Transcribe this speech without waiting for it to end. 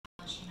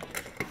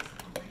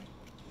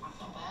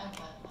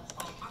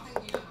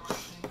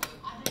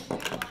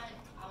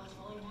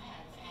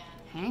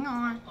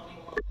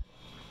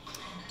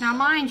Now,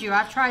 mind you,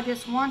 I've tried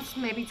this once,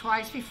 maybe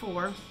twice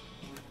before.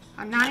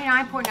 I'm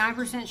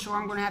 99.9% sure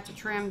I'm going to have to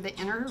trim the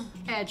inner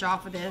edge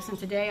off of this, and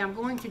today I'm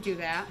going to do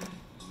that.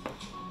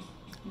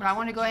 But I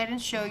want to go ahead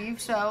and show you.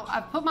 So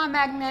I've put my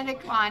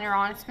magnetic liner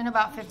on. It's been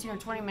about 15 or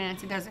 20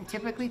 minutes. It doesn't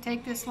typically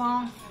take this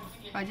long,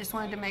 but I just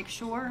wanted to make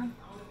sure.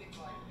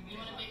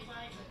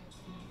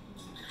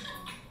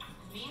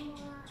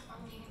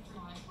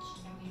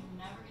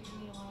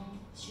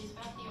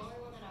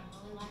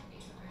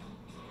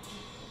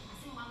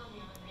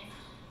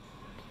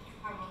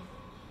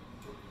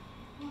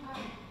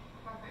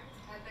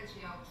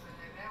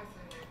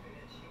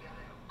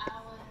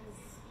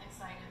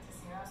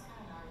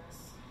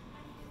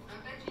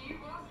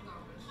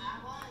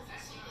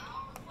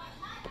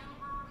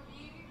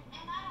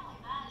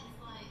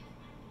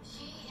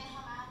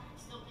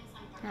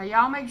 Now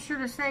y'all make sure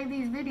to save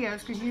these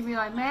videos, because you'll be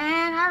like,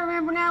 man, I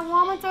remember that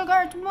woman took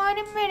her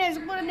 20 minutes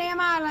to put a damn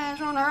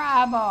eyelash on her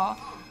eyeball.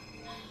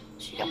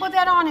 She can put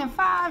that on in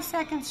 5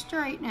 seconds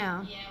straight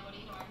now.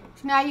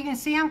 So now you can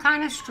see I'm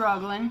kind of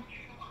struggling.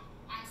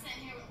 I'm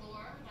sitting here with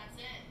Laura, that's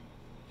it.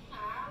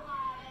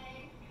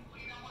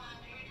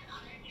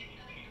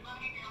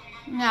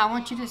 Now I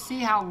want you to see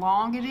how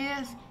long it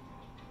is.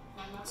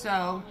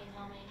 So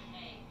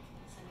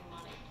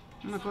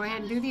I'm going to go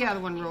ahead and do the other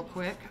one real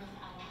quick.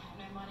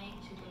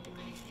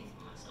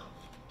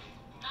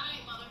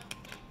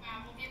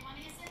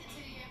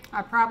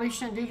 I probably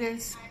shouldn't do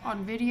this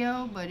on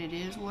video, but it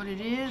is what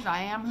it is.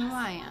 I am who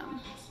I am.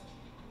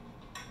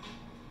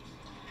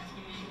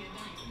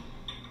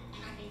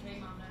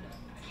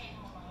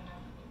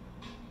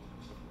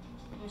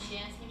 When she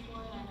asks me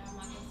for it, I know I'm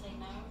not going to say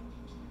no.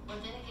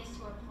 But then it gets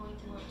to a point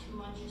to where too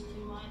much is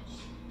too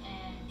much,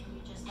 and can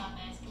you just stop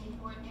asking me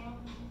for it now?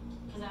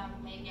 Because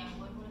maybe I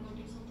would want to go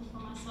do something for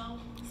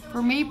myself.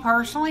 For me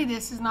personally,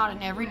 this is not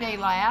an everyday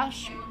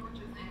lash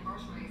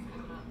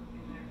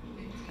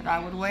that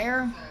I would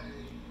wear.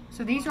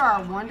 So these are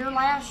our Wonder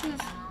lashes.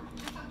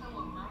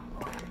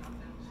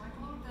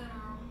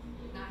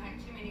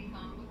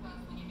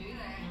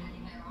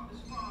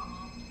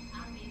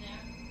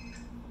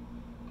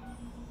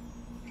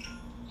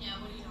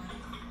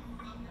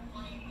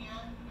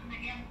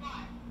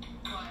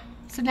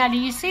 So now do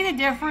you see the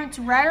difference?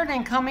 Rather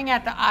than coming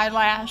at the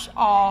eyelash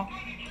all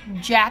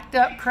jacked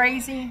up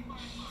crazy,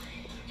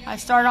 I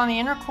start on the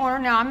inner corner.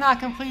 Now I'm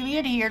not completely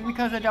adhered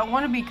because I don't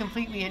want to be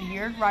completely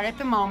adhered right at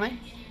the moment.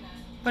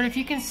 But if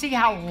you can see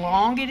how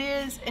long it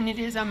is, and it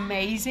is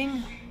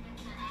amazing.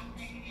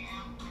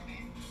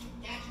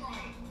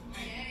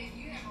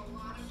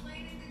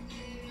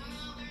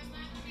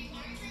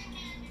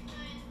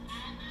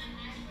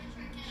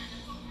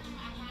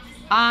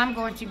 I'm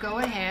going to go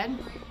ahead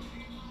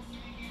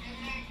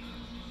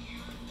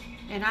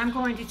and I'm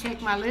going to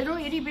take my little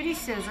itty bitty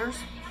scissors.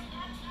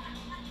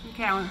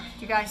 Okay, do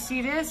you guys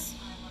see this?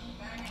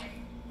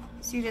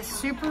 See this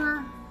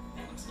super?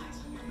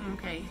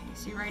 Okay,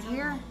 see right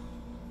here?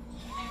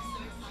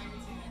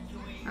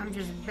 I'm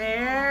just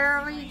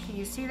barely, can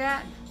you see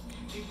that?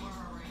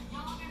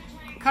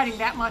 Cutting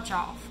that much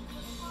off.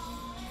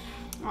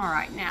 All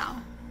right,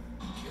 now.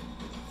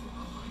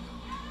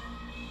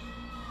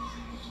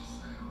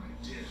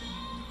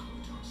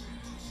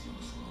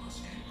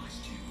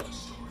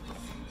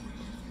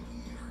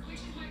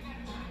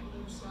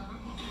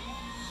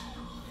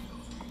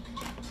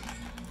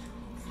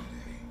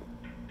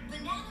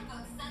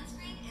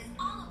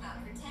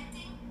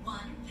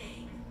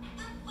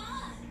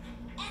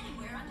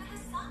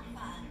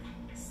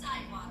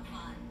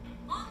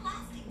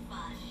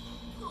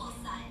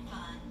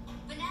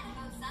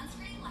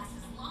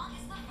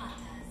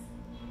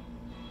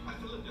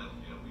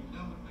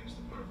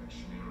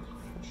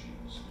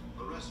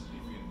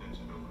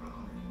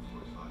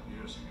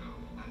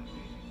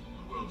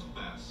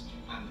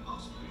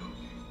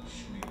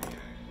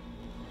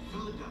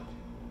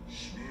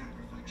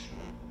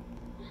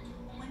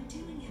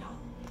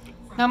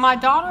 Now my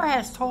daughter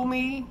has told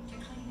me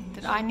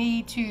that I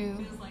need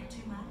to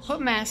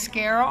put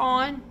mascara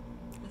on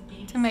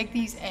to make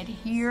these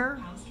adhere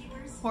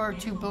or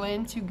to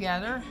blend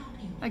together.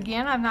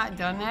 Again, I've not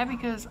done that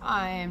because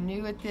I am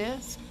new at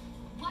this,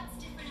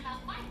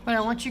 but I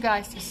want you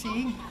guys to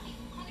see.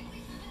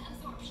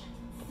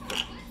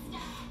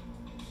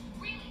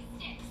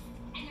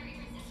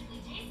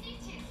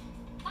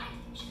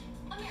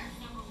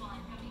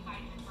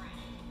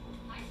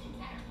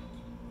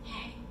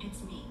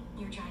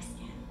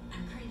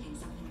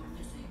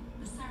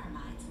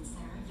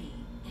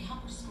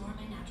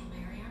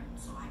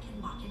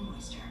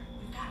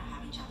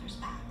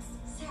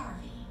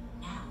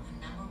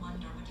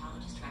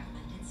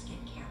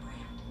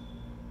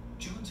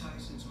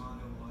 Tyson's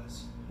motto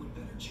was, when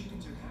better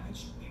chickens are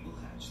hatched, people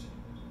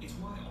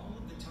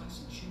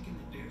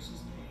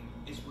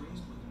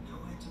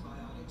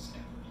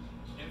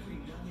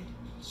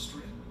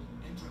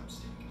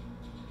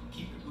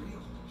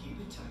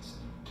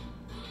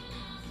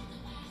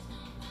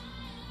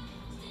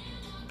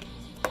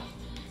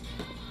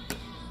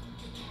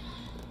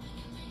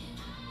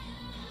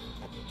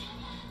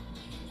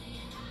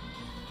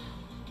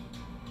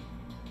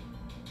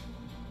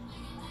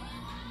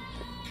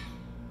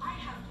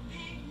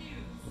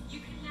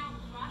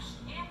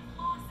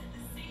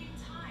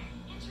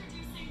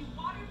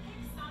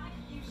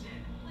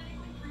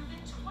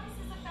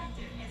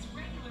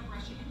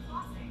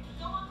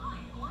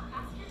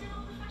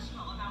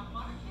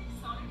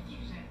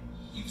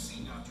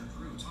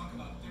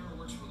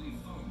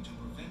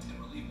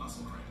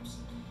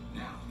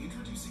Now,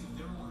 introducing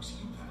TheraWorks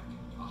U-Pack,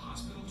 a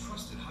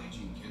hospital-trusted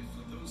hygiene kit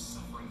for those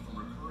suffering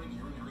from recurring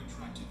urinary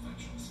tract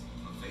infections.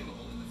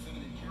 Available in the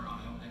feminine care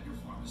aisle at your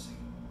pharmacy.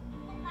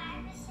 The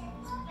virus is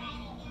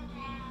spreading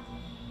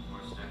around.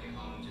 We're stuck at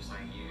home just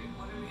like you.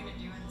 What are we gonna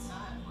do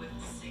inside with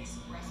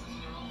 6 restless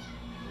girls?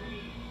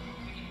 We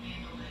can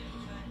handle it,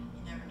 but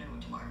you never know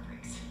what tomorrow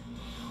brings.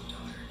 No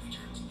Daughter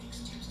returns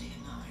next Tuesday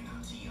at 9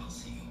 on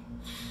TLC.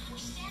 We're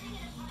standing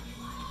in a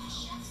parking lot. The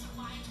chefs are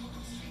buying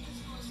total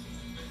strangers' groceries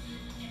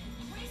and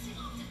racing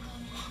off to go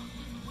with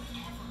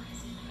whatever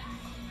is in the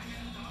bag. I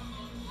got a dog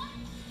bone. What?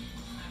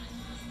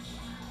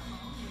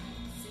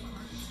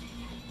 Supermarket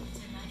steak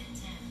tonight at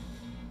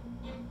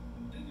 10.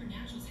 Boomer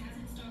Naturals has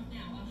in stock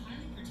now a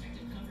highly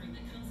protective covering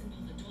that comes in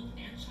both adult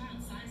and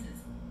child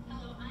sizes.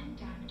 Hello, I'm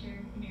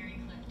Dr. Mary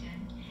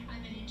Clifton.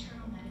 I'm an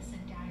internal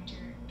medicine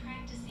doctor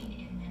practicing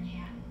in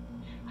Manhattan.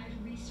 I've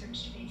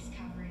researched face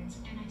coverings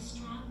and I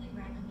strongly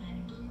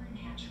recommend Boomer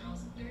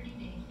Naturals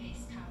 30-day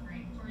face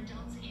covering for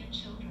adults and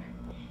children.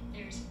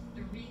 There's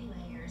 3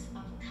 layers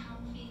of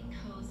comfy,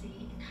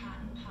 cozy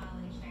cotton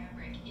poly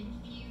fabric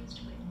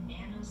infused with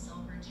nano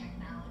silver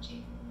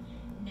technology.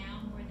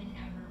 Now more than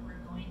ever,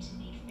 we're going to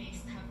need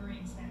face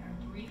coverings that are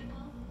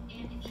breathable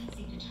and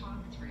easy to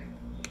talk through.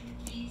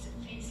 These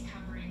face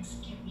coverings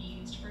can be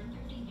used for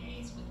 30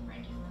 days with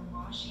regular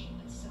washing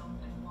with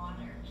soap and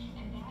water,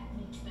 and that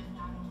makes them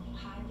not only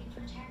highly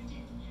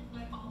protected,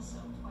 but also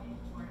quite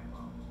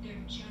affordable.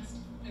 They're just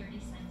 30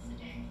 cents a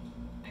day.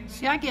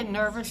 See, I get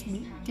nervous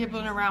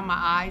dibbling around my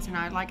eyes, and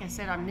like I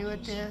said, I'm new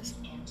at this.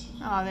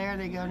 Oh, there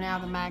they go now,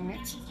 the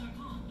magnets.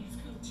 Naturals.com. Use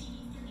code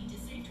TE30 to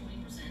save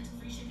 20%.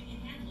 Free shipping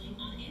and handling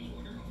on any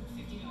order over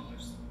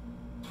 $50.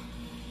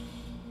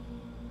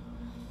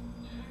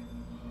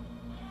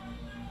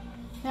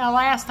 Now,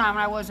 last time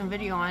when I wasn't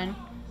videoing,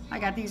 I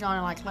got these on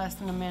in like less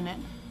than a minute.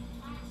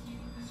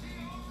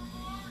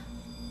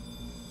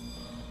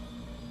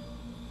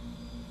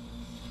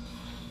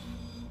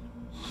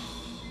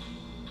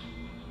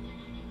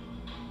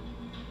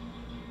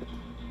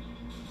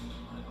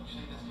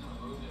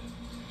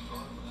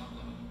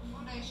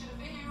 Well, they should have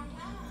been here on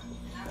time,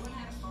 and I wouldn't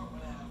have to start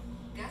without.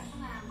 Gus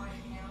and I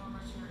invited Hannah and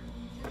Richard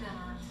to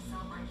dinner to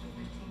celebrate the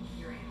 15th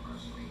year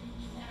anniversary.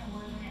 Yeah,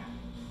 where are they at?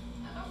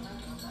 I don't know,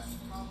 that's the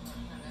problem,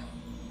 I know.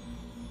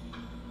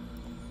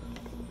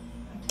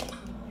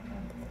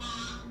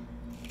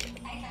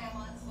 Hey,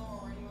 Kayla, it's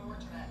Laura. You and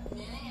Richard at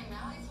Minnie and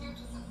Mally's here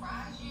to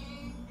surprise you.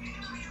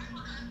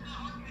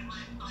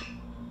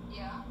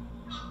 Yeah.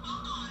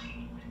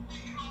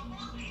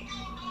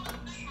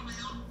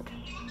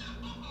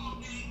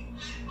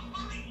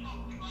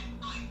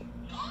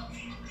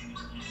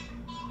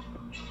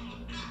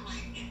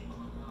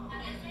 Now,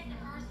 this ain't the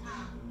first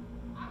time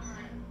I've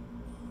heard it.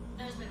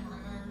 There's been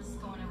rumors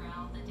going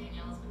around that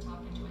Danielle's been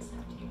talking to a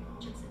 17-year-old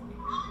chick sitting here.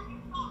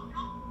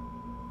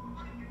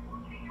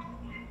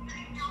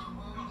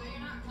 So you're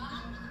not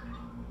coming?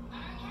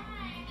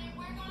 Okay, then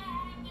we're gonna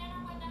have dinner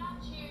without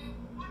you.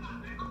 I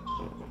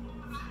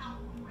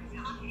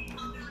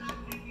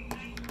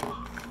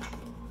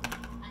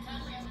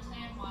totally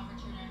understand why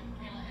Richard and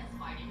Kayla is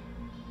fighting.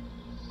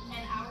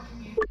 And our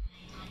community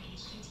on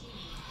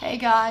HGTV. Hey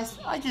guys,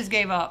 I just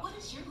gave up. What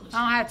is your I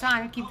don't have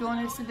time to keep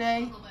doing this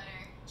today.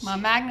 My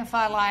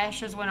Magnify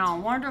lashes went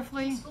on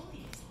wonderfully.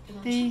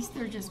 These,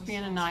 they're just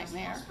being a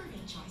nightmare.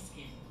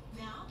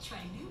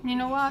 You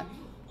know what?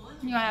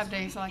 You have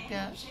days like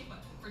that.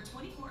 For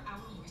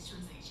 24-hour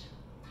moisturization.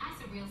 As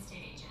a real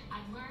estate agent,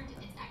 I've learned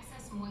it's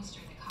excess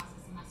moisture that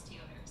causes musty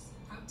odors.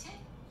 Pro tip,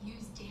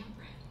 use damp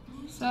red.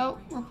 So,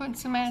 we're putting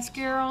some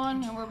mascara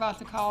on and we're about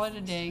to call it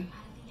a day.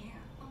 Out of the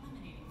air,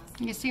 eliminating musty.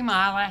 You can see my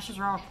eyelashes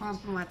are all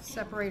clumped and we'll have to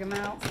separate them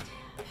out.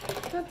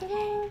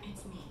 Ta-da!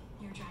 It's me,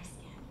 your dry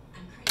skin.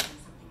 I'm craving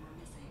something we're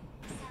missing.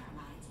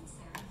 Ceramides and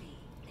CeraVe.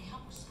 They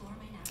help restore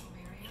my natural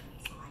barrier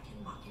so I can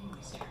lock in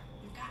moisture.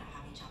 We've got to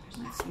have each other's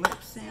back. That's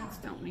lip sense.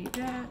 Don't need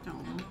that.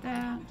 Don't want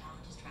that.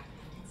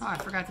 Oh, I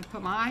forgot to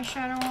put my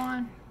eyeshadow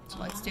on. So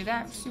let's do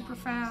that super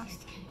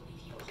fast.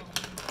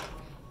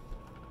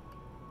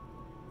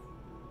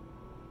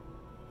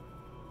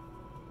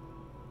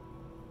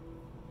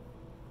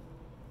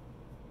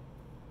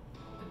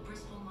 The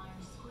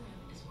Bristol-Myers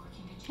Squibb is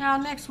working to change Now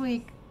next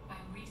week, by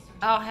research.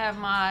 I'll have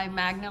my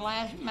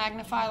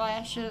Magnify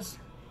lashes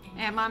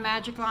and my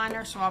magic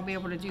liner, so I'll be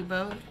able to do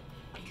both.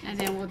 And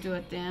then we'll do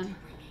it then.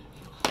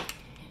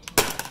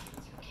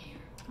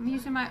 I'm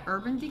using my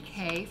Urban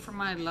Decay for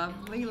my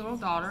lovely little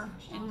daughter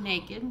in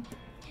Naked.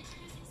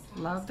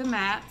 Love the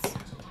mattes.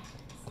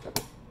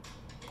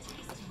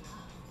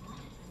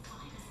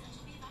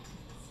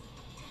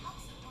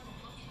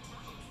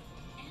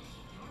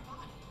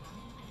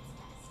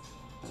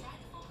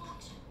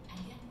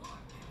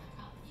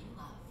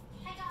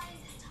 Hey guys,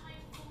 it's time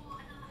for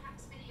another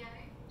hacks video.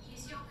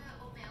 Use yogurt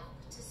or milk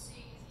to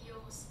soothe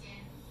your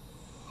skin.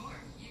 Or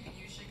you can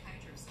use Shea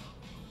Hydro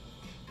Soap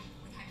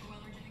with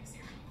hypoallergenic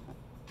serum.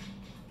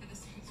 For the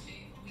smooth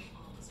shave we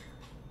all deserve.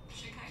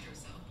 Shea Hydro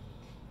Soap.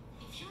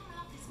 If your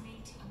mouth is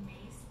made to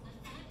amaze, let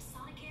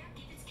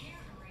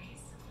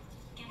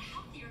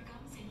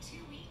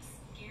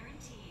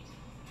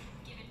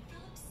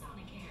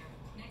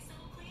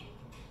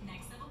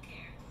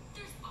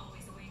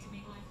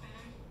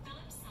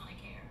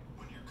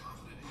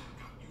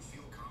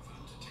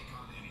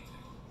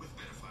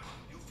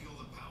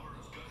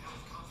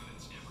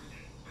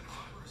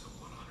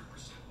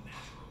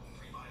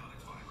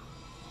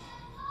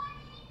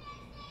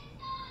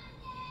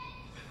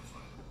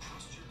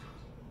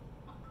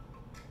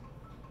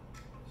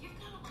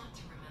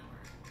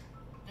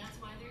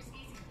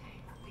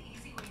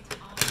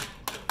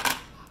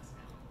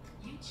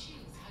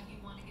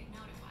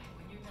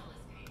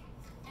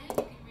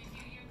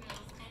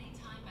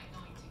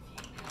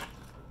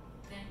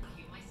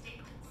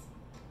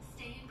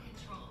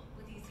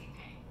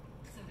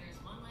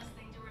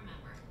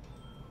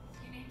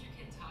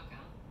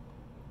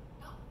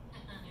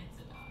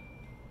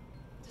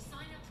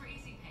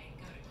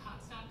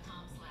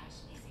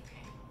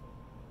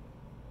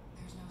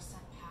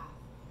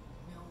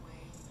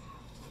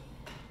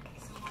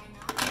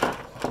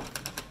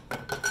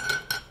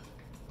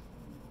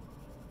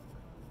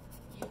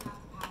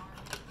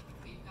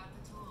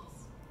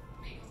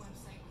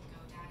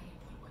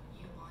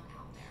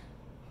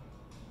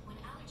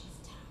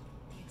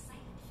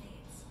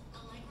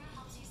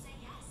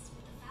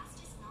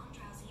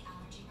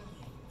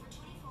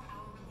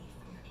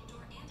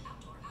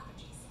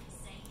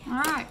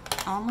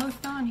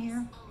Almost done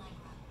here.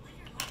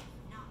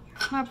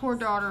 My poor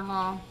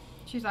daughter-in-law.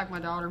 She's like my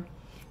daughter.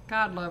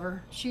 God love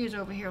her. She is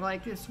over here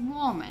like this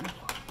woman.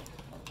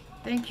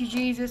 Thank you,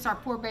 Jesus. Our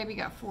poor baby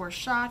got 4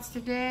 shots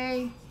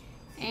today.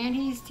 And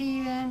he's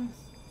teething.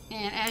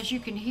 And as you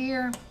can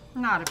hear,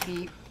 not a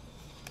peep.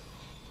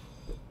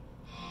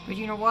 But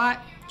you know what?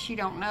 She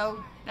don't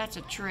know. That's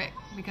a trick.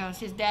 Because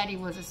his daddy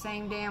was the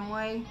same damn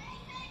way.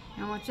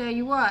 And I'm going to tell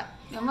you what.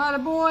 Them other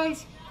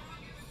boys,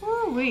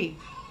 woo-wee.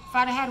 If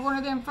I'd have had one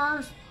of them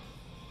first,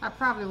 I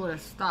probably would have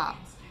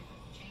stopped.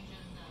 Changing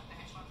the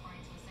bachelor party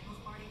to a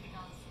singles party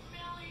because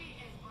Millie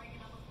is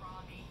breaking up with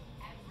Robbie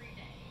every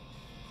day.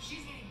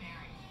 She's getting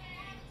married.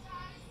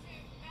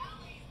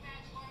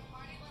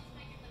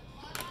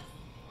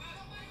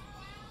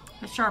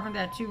 I sharpened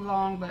that too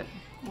long, but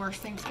worse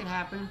things could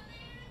happen.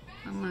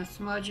 I'm going to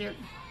smudge it.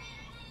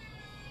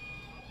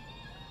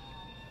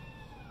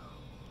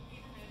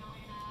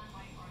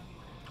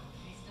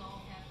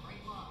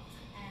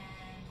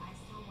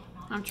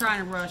 I'm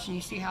trying to rush, and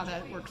you see how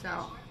that works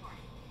out.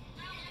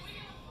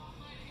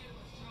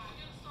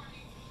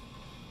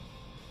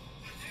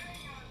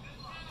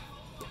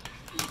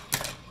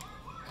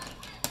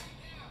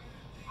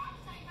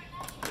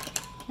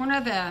 One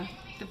of the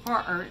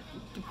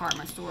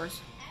department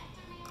stores.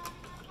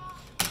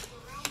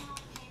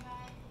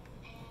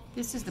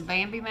 This is the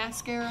Bambi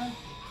mascara.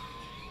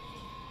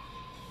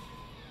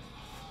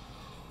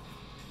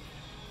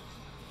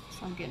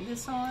 So I'm getting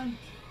this on.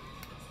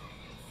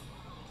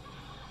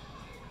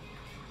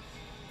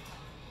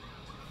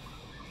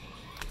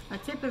 I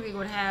typically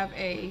would have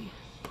a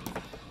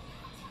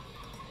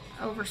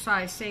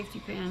oversized safety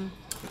pin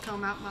to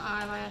comb out my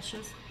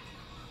eyelashes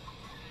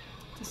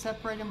to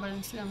separate them, but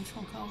instead I'm just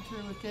going to comb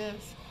through with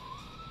this.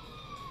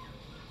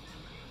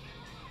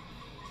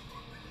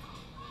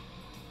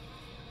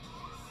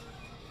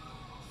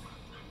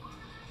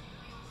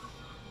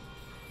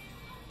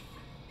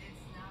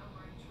 It's not a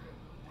word true.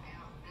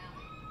 Out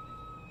Millie.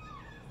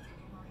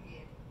 Sticking her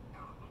head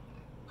out the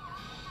window.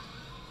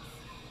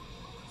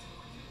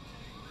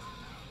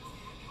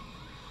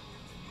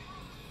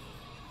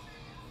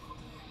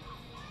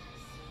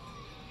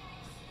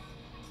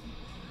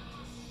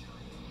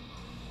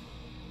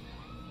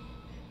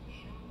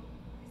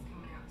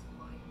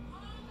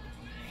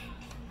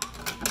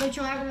 I bet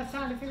you'll have enough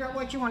time to figure out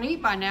what you want to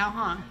eat by now,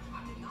 huh?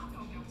 I did not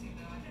feel guilty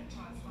that I didn't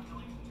try to stop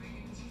Millie from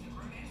drinking because she's a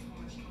grown-ass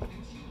woman. She don't do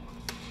what she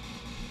wants.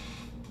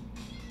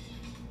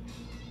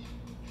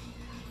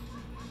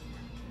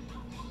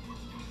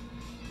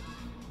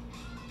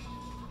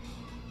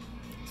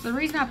 So the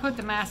reason I put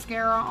the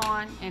mascara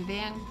on and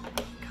then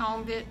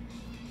combed it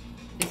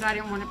is I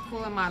didn't want to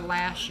pull in my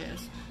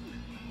lashes.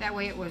 That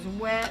way it was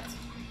wet.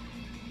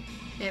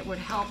 It would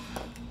help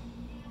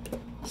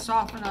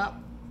soften up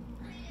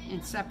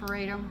and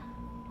separate them.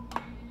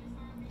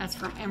 That's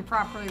from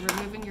improperly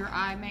removing your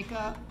eye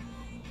makeup.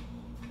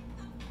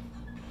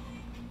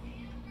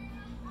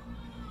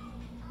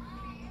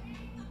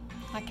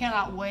 I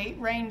cannot wait.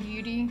 Rain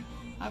Beauty.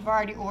 I've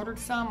already ordered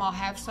some. I'll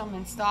have some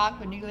in stock,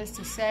 but needless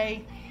to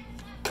say,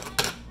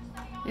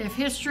 if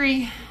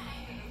history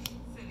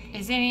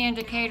is any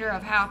indicator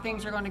of how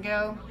things are going to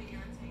go,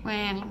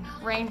 when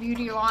Rain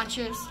Beauty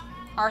launches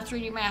our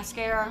 3D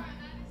mascara,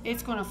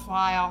 it's going to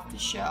fly off the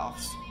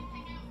shelves.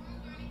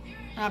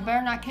 And I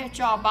better not catch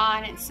y'all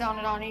buying it and selling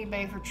it on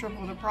eBay for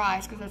triple the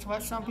price, because that's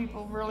what some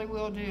people really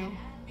will do.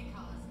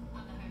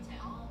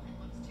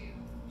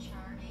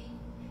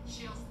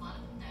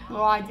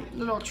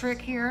 Little trick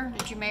here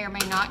that you may or may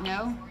not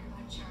know.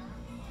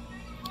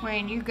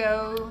 When you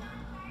go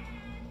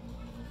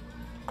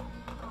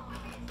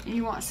and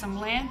you want some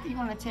length, you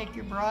want to take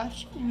your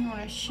brush and you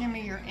want to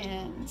shimmy your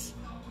ends.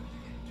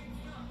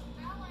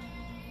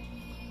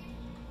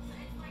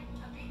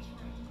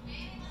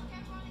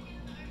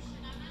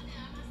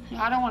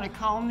 Now, I don't want to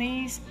comb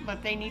these,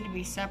 but they need to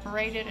be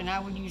separated, and I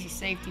would use a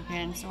safety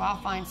pin. So I'll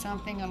find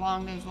something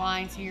along those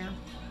lines here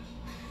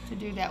to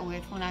do that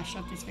with when I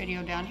shut this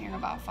video down here in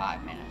about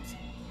 5 minutes.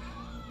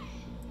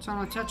 So I'm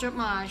going to touch up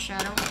my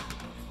eyeshadow,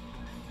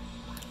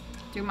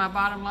 do my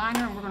bottom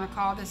liner, and we're going to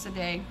call this a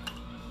day.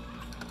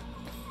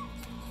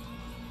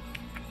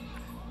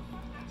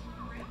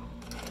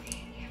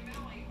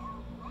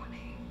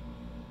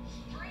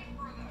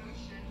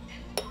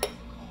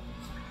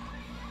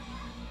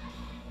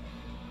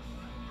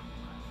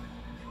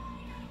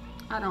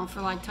 I don't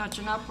feel like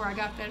touching up where I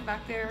got that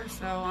back there,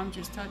 so I'm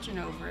just touching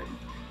over it.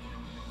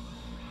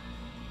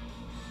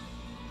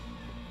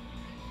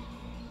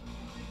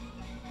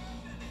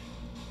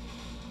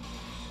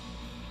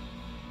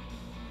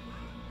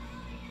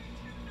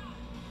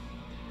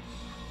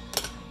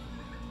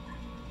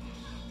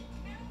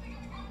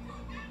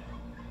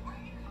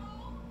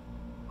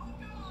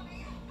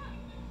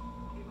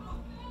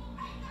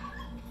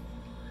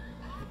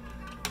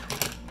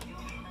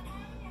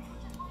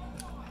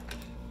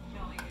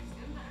 Millie is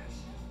in the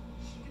ocean.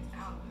 She gets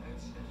out of the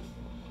ocean.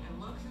 And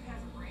look who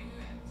has a brand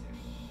new attitude.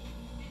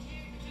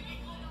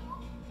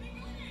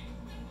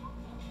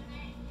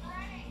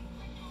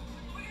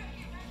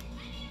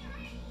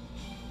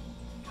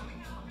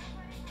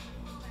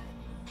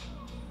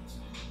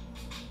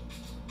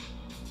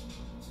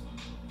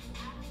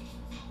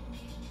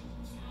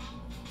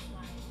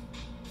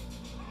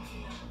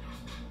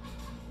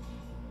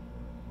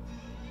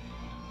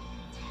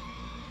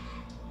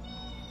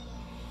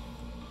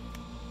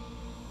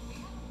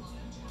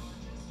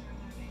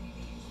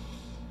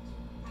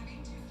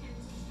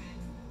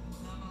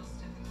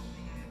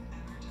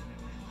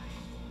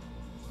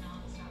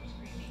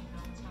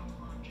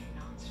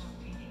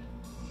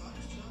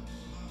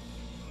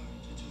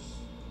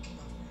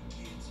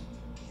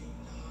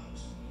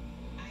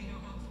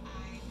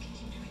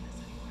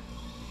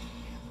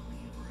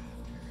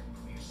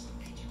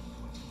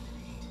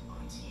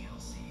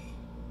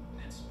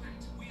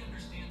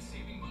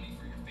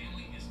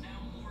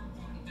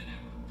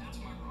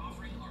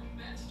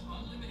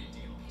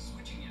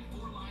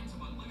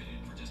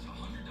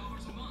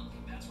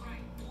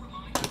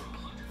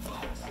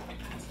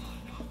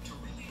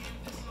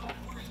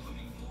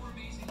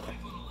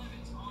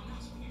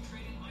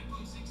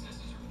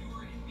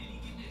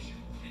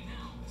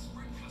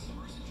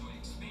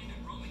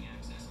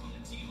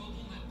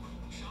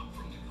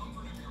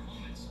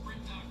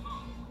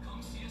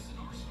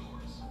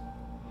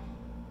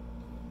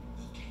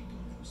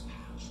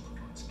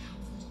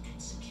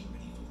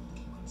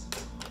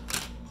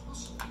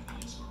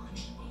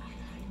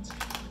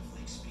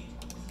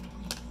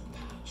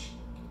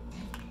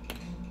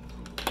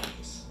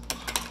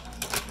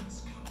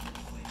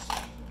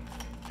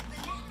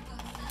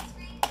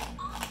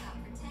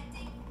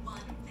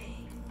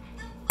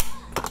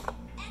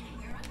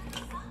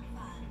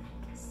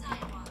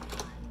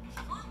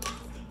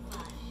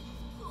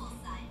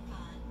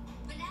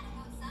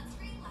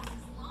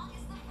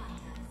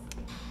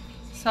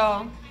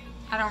 So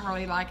I don't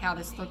really like how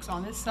this looks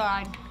on this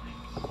side.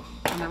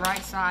 On the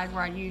right side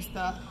where I used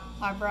the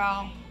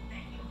eyebrow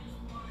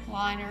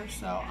liner,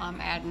 so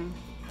I'm adding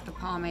the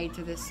pomade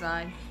to this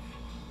side.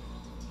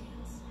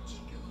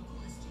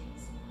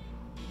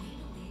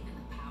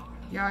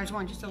 You always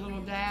want just a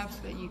little dab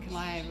so that you can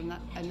have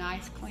a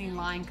nice clean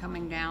line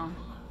coming down.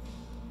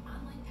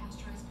 Unlike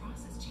pasteurized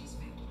processed cheese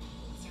food,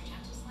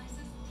 Sargento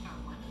slices are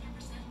 100%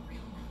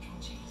 real natural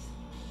cheese.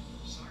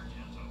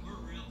 Sargento,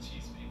 we're real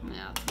cheese people.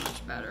 Yeah, it's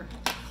much better.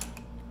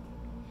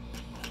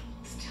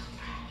 Still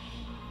fresh.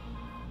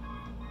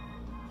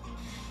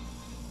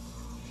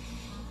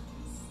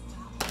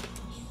 Stop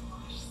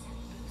wash set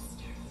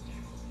booster.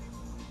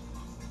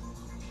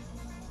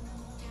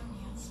 Down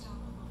the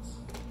installs.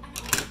 I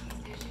know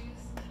these issues,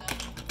 the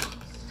most.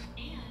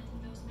 And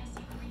those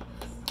messy creams.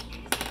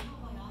 Ace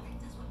Probiotic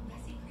does what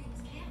messy creams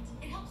can't.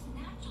 It helps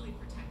naturally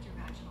protect your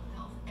vaginal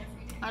health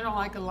every day. I don't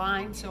like a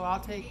line, so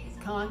I'll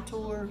take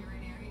contour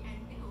Urinary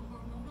and new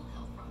hormonal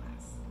health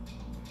products.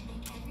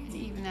 Make every and day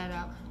even that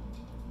out.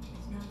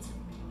 with nuts and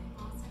midway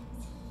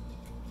blossoms.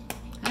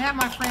 And that,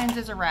 my friends,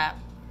 is a wrap.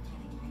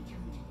 Right your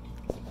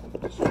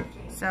mood.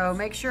 So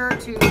make sure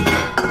to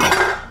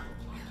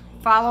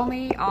follow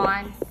me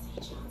on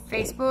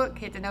Facebook,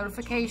 hit the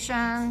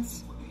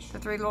notifications, the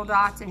 3 little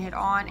dots, and hit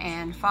on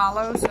and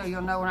follow so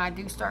you'll know when I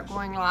do start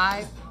going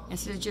live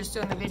instead of just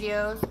doing the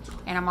videos.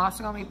 And I'm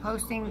also going to be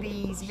posting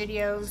these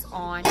videos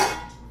on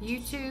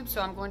YouTube,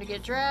 so I'm going to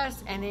get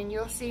dressed and then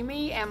you'll see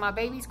me and my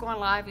baby's going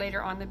live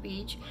later on the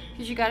beach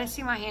because you got to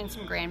see my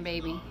handsome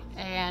grandbaby.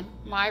 And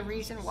my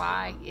reason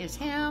why is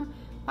him,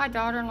 my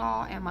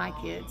daughter-in-law, and my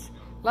kids.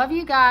 Love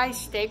you guys.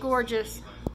 Stay gorgeous.